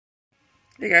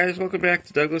Hey guys, welcome back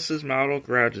to Douglas's Model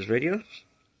Garages videos.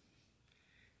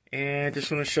 And I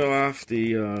just want to show off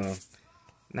the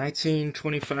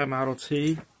 1925 Model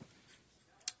T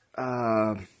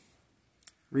rebuilder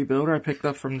I picked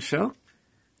up from the show.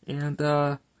 And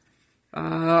all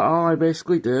I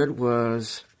basically did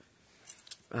was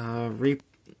reinstalled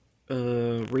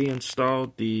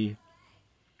the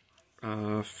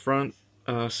front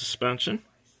suspension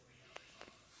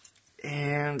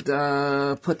and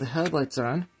put the headlights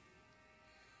on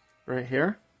right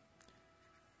here.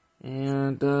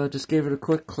 And just gave it a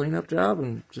quick cleanup job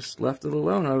and just left it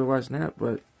alone, otherwise than that.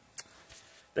 But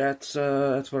that's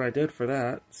what I did for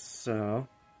that. So,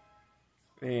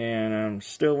 and I'm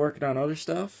still working on other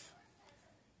stuff.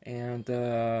 And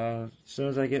as soon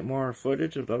as I get more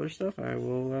footage of other stuff, I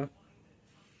will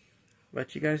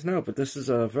let you guys know. But this is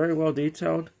a very well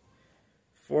detailed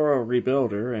for a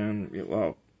rebuilder, and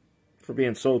well, for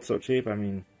being sold so cheap, I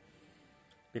mean,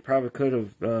 they probably could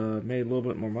have made a little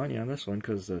bit more money on this one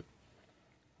because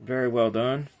very well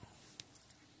done,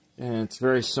 and it's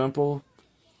very simple,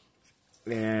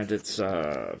 and it's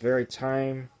very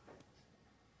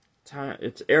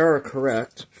it's error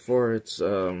correct for its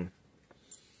for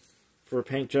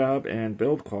paint job and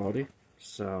build quality.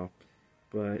 So,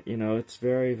 but you know, it's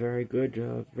very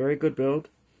good, very good build,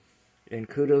 and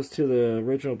kudos to the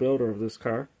original builder of this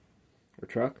car or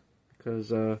truck, because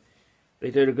they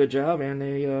did a good job, and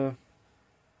they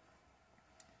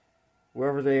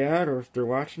wherever they at, or if they're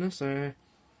watching this, I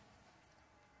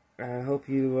hope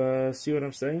you see what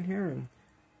I'm saying here, and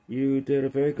you did a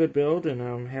very good build, and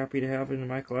I'm happy to have it in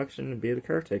my collection and be the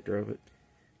caretaker of it.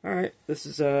 Alright, this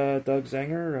is Doug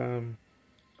Zenger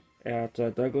at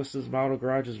Douglas's Model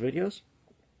Garages videos,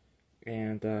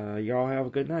 and y'all have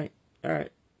a good night.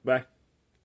 Alright, bye.